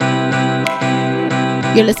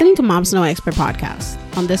You're listening to Mom's No Expert Podcast.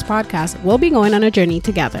 On this podcast, we'll be going on a journey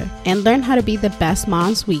together and learn how to be the best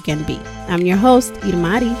moms we can be. I'm your host,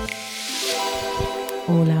 Irmari.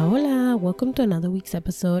 Hola, hola. Welcome to another week's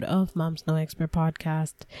episode of Mom's No Expert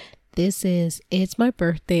Podcast. It's my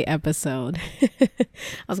birthday episode. I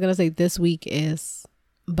was going to say this week is,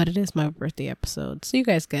 but it is my birthday episode. So you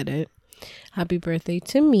guys get it. Happy birthday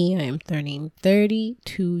to me. I am turning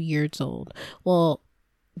 32 years old. Well,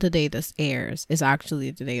 the day this airs is actually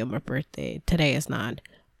the day of my birthday. Today is not.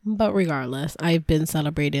 But regardless, I've been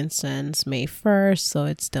celebrating since May 1st, so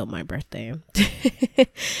it's still my birthday.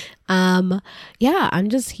 Yeah, I'm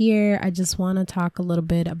just here. I just want to talk a little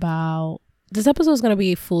bit about, this episode is going to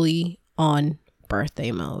be fully on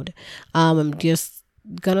birthday mode. I'm just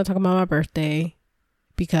going to talk about my birthday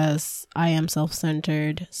because I am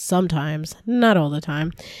self-centered sometimes, not all the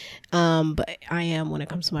time. But I am when it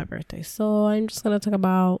comes to my birthday. So I'm just going to talk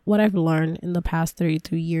about what I've learned in the past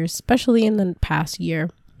 32 years, especially in the past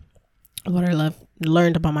year, what I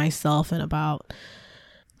learned about myself and about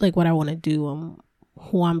like what I want to do and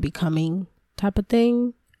who I'm becoming type of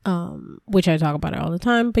thing, which I talk about it all the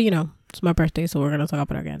time. But you know, it's my birthday, so we're going to talk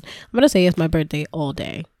about it again. I'm going to say it's my birthday all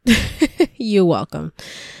day. You're welcome.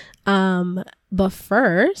 But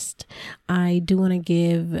first, I do want to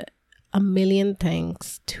give a million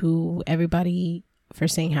thanks to everybody for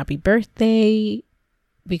saying happy birthday,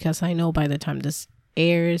 because I know by the time this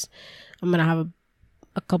airs, I'm going to have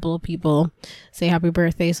a couple of people say happy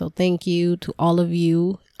birthday. So thank you to all of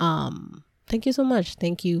you. Thank you so much.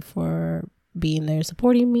 Thank you for being there,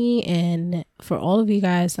 supporting me, and for all of you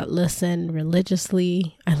guys that listen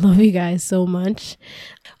religiously. I love you guys so much.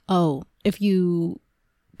 Oh, if you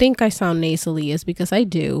think I sound nasally, is because I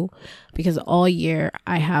do, because all year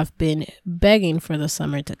I have been begging for the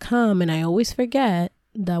summer to come, and I always forget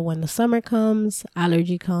that when the summer comes,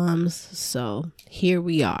 allergy comes. So here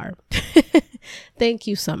we are. Thank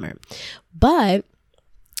you, summer. But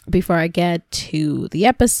before I get to the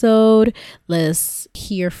episode, let's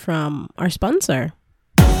hear from our sponsor.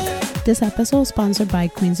 This episode is sponsored by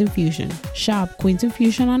Queens Infusion. Shop Queens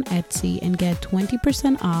Infusion on Etsy and get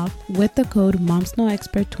 20% off with the code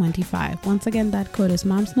MomsNoExpert25. Once again, that code is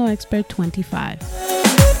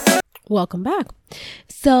MomsNoExpert25. Welcome back.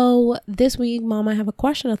 So this week, Mom, I have a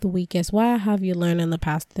question of the week is, why have you learned in the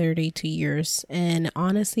past 32 years? And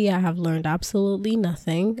honestly, I have learned absolutely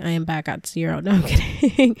nothing. I am back at zero. No, I'm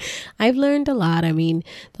kidding. I've learned a lot. I mean,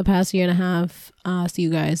 the past year and a half, so you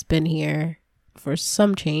guys been here for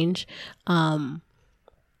some change. I've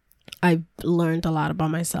learned a lot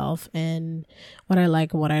about myself and what I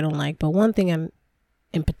like and what I don't like. But one thing in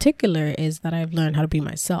particular is that I've learned how to be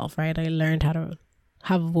myself, right? I learned how to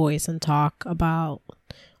have a voice and talk about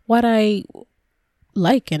what I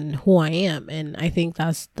like and who I am. And I think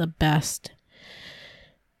that's the best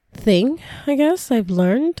thing, I guess, I've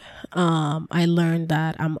learned. I learned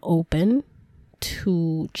that I'm open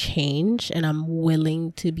to change and I'm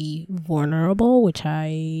willing to be vulnerable, which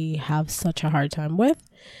I have such a hard time with.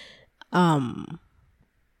 Yeah,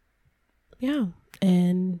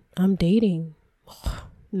 and I'm dating.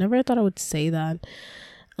 Never thought I would say that.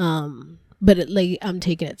 But I'm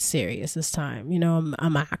taking it serious this time. You know,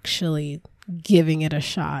 I'm actually giving it a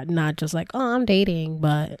shot, not just like, oh, I'm dating,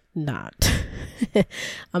 but not.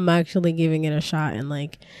 I'm actually giving it a shot and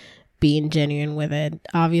like being genuine with it.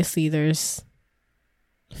 Obviously, there's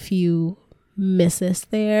few misses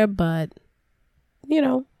there, but you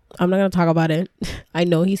know, I'm not gonna talk about it. I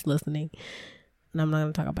know he's listening and I'm not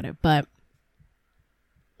gonna talk about it, but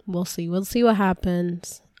we'll see what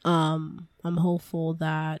happens. I'm hopeful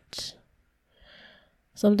that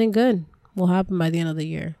something good will happen by the end of the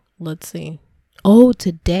year. Let's see. Oh,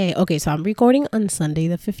 today. Okay, so I'm recording on Sunday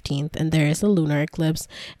the 15th and there is a lunar eclipse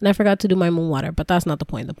and I forgot to do my moon water, but that's not the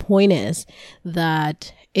point. The point is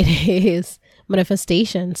that it is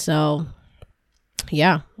manifestation. So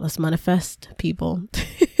yeah, let's manifest, people.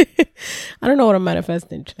 I don't know what I'm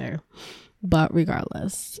manifesting there, but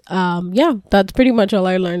regardless, yeah, that's pretty much all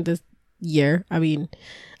I learned this year. I mean,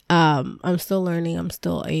 I'm still learning. I'm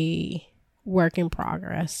still a work in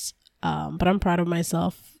progress, but I'm proud of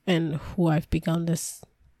myself and who I've become this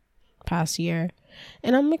past year.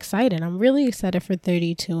 And I'm excited. I'm really excited for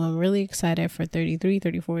 32. I'm really excited for 33,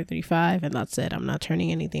 34, 35. And that's it. I'm not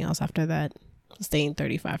turning anything else after that. Staying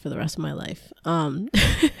 35 for the rest of my life.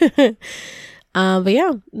 But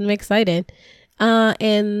yeah, I'm excited.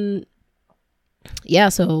 And yeah,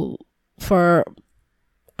 so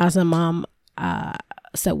as a mom,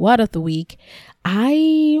 set what of the week,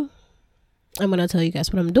 I'm going to tell you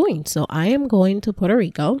guys what I'm doing. So I am going to Puerto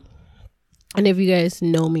Rico. And if you guys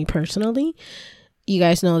know me personally, You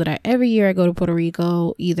guys know that every year I go to Puerto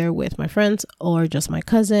Rico, either with my friends or just my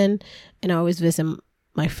cousin, and I always visit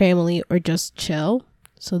my family or just chill.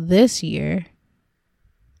 So this year,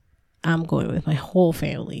 I'm going with my whole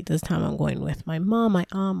family. This time I'm going with my mom, my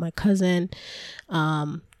aunt, my cousin.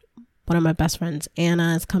 One of my best friends,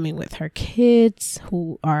 Anna, is coming with her kids,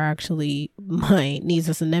 who are actually my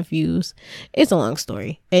nieces and nephews. It's a long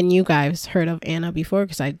story. And you guys heard of Anna before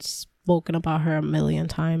because I'd spoken about her a million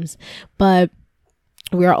times. But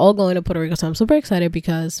we are all going to Puerto Rico. So I'm super excited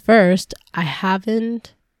because first, I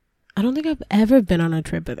don't think I've ever been on a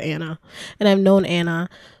trip with Anna. And I've known Anna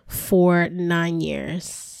for 9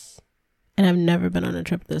 years. And I've never been on a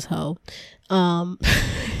trip this hoe.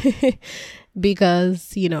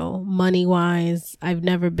 Because, money wise, I've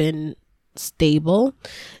never been stable.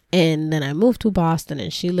 And then I moved to Boston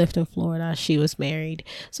and she lived in Florida. She was married.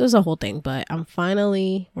 So it's a whole thing. But we're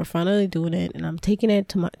finally doing it. And I'm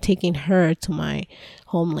taking her to my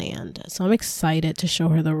homeland. So I'm excited to show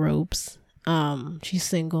her the ropes. She's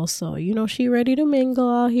single, so she ready to mingle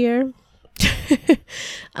out here.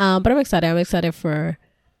 But I'm excited for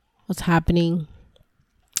what's happening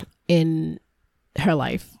in her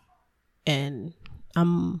life, and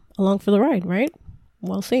I'm along for the ride, right?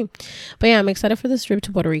 We'll see. But yeah, I'm excited for this trip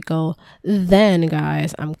to Puerto Rico. Then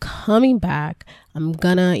guys, I'm coming back. I'm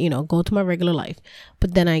gonna go to my regular life,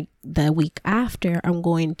 but then the week after, I'm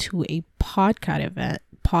going to a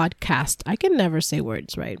podcast. I can never say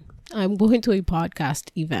words right. I'm going to a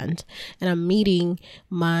podcast event, and I'm meeting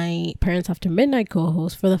my Parents After Midnight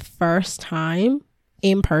co-host for the first time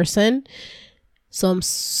in person. So I'm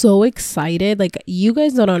so excited. Like, you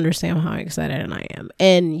guys don't understand how excited I am.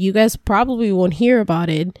 And you guys probably won't hear about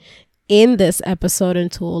it in this episode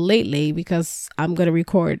until lately, because I'm going to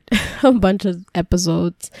record a bunch of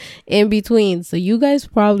episodes in between. So you guys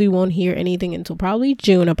probably won't hear anything until probably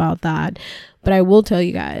June about that. But I will tell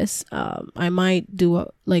you guys, I might do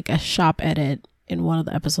a shop edit in one of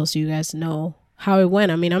the episodes so you guys know how it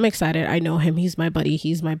went. I mean, I'm excited. I know him. He's my buddy.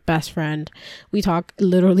 He's my best friend. We talk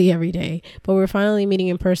literally every day, but we're finally meeting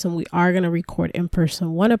in person. We are going to record in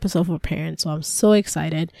person one episode for parents. So I'm so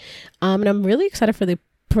excited. And I'm really excited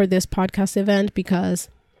for this podcast event because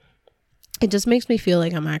it just makes me feel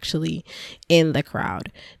like I'm actually in the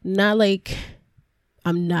crowd. Not like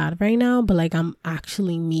I'm not right now, but like I'm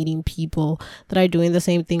actually meeting people that are doing the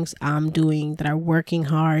same things I'm doing, that are working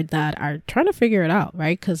hard, that are trying to figure it out,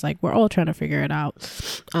 right? Because like we're all trying to figure it out.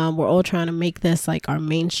 We're all trying to make this like our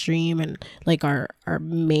mainstream and like our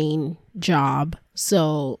main job.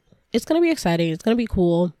 So it's gonna be exciting. It's gonna be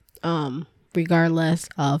cool. Regardless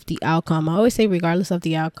of the outcome. I always say regardless of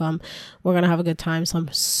the outcome, we're gonna have a good time. So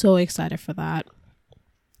I'm so excited for that.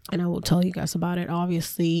 And I will tell you guys about it,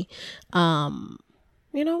 obviously.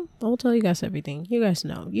 I'll tell you guys everything. You guys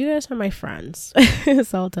know. You guys are my friends.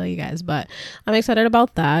 So I'll tell you guys. But I'm excited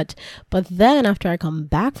about that. But then after I come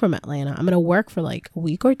back from Atlanta, I'm going to work for like a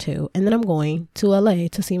week or two. And then I'm going to LA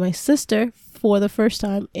to see my sister for the first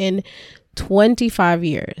time in 25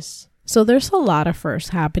 years. So there's a lot of firsts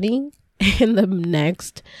happening in the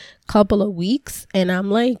next couple of weeks. And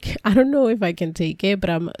I'm like, I don't know if I can take it, but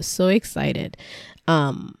I'm so excited.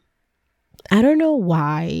 I don't know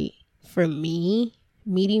why, for me,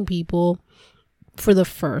 meeting people for the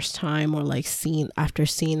first time, or like after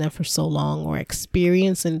seeing them for so long, or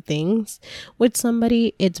experiencing things with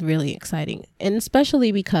somebody, it's really exciting. And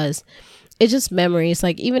especially because it's just memories.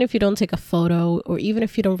 Like, even if you don't take a photo, or even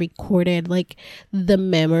if you don't record it, like the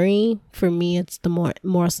memory, for me, it's the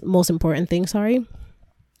most important thing.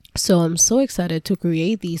 So I'm so excited to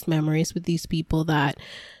create these memories with these people that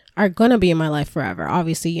are gonna be in my life forever.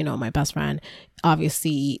 Obviously, my best friend,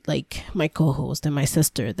 obviously, like my co-host and my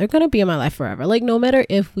sister, they're gonna be in my life forever. Like, no matter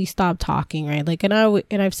if we stop talking, right? Like, and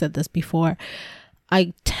I've said this before,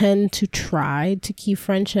 I tend to try to keep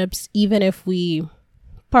friendships, even if we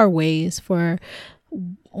part ways for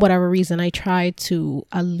whatever reason. I try to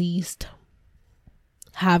at least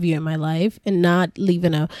have you in my life and not leave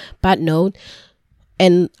in a bad note.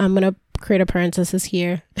 And I'm gonna create a parenthesis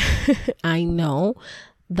here. I know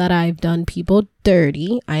that I've done people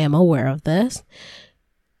dirty. I am aware of this,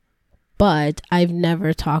 but I've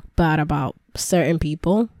never talked bad about certain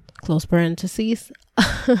people. Close parentheses.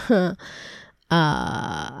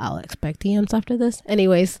 I'll expect DMs after this.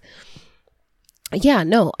 Anyways, yeah,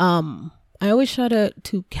 no. I always try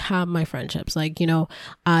to have my friendships. Like,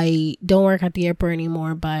 I don't work at the airport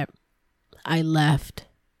anymore, but I left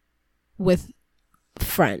with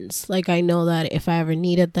friends. Like, I know that if I ever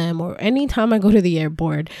needed them, or anytime I go to the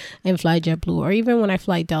airport and fly JetBlue, or even when I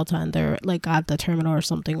fly Delta and they're like at the terminal or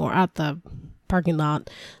something, or at the parking lot,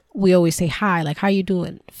 we always say hi, like, how you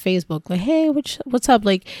doing? Facebook, like, hey, what's up?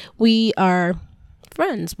 Like, we are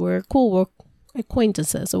friends. We're cool. We're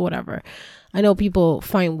acquaintances or whatever. I know people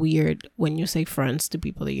find weird when you say friends to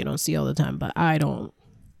people that you don't see all the time, but I don't.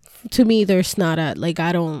 To me, there's no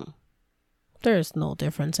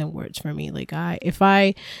difference in words for me. Like, if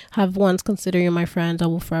I have once considered you my friends, I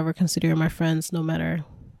will forever consider you my friends, no matter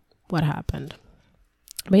what happened.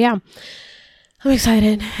 But yeah, I'm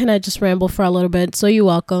excited, and I just ramble for a little bit, so you're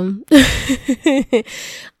welcome.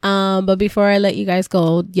 But before I let you guys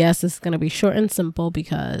go, yes, this is gonna be short and simple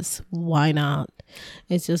because why not?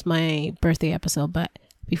 It's just my birthday episode. But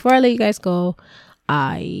before I let you guys go,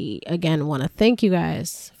 I again want to thank you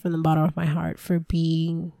guys from the bottom of my heart for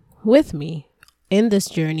being with me in this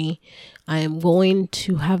journey. I am going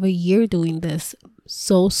to have a year doing this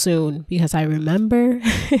so soon because I remember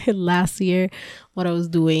last year what I was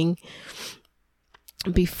doing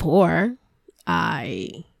before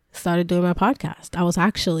I started doing my podcast. I was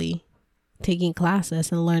actually taking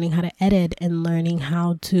classes and learning how to edit and learning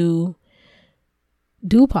how to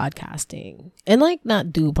do podcasting. And like,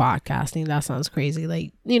 not do podcasting, that sounds crazy.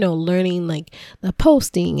 Like, learning like the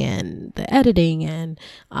posting and the editing and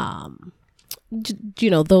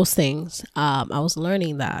those things. I was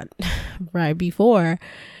learning that right before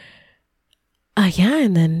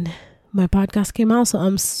and then my podcast came out, so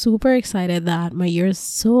I'm super excited that my year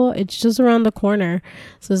it's just around the corner.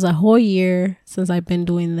 So it's a whole year since I've been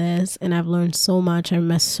doing this, and I've learned so much. I've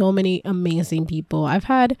met so many amazing people. I've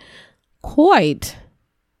had quite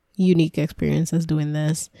unique experiences doing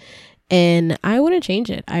this, and I wouldn't change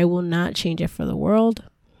it. I will not change it for the world.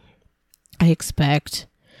 I expect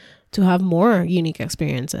to have more unique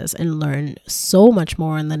experiences and learn so much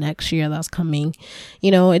more in the next year that's coming.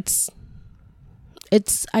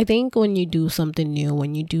 It's I think when you do something new,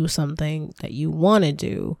 when you do something that you want to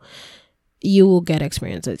do, you will get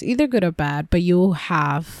experiences, either good or bad, but you'll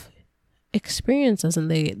have experiences, and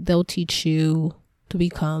they'll teach you to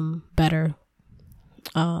become better.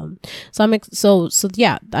 So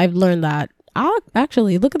yeah, I've learned that.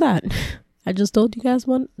 Actually, look at that. I just told you guys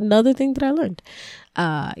another thing that I learned.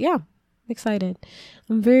 Yeah, excited.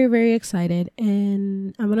 I'm very, very excited,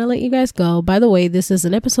 and I'm gonna let you guys go. By the way, this is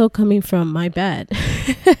an episode coming from my bed.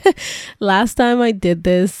 Last time I did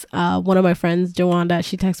this, one of my friends, Joanda,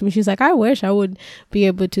 she texted me. She's like, I wish I would be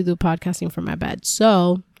able to do podcasting from my bed.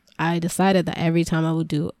 So I decided that every time I would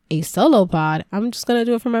do a solo pod, I'm just gonna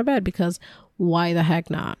do it from my bed, because why the heck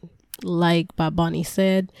not? Like Bad Bunny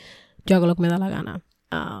said, yo hago lo que me da la gana.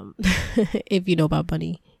 If you know Bad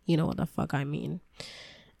Bunny, you know what the fuck I mean.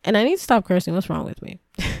 And I need to stop cursing. What's wrong with me?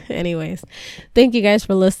 Anyways, thank you guys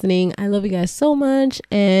for listening. I love you guys so much.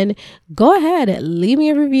 And go ahead, leave me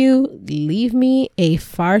a review. Leave me a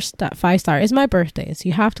 5-star. It's my birthday, so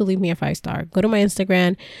you have to leave me a 5-star. Go to my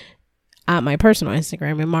Instagram, at my personal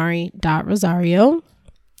Instagram, imari.rosario,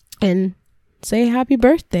 and say happy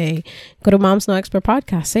birthday. Go to Moms No Expert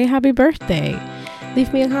Podcast. Say happy birthday.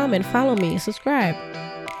 Leave me a comment. Follow me. Subscribe.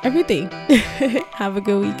 Everything. Have a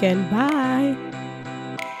good weekend. Bye.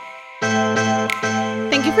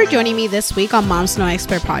 Thank you for joining me this week on Moms No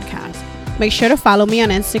Expert Podcast. Make sure to follow me on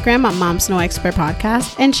Instagram at Moms No Expert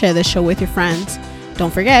Podcast and share this show with your friends.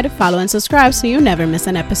 Don't forget, follow and subscribe so you never miss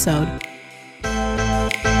an episode.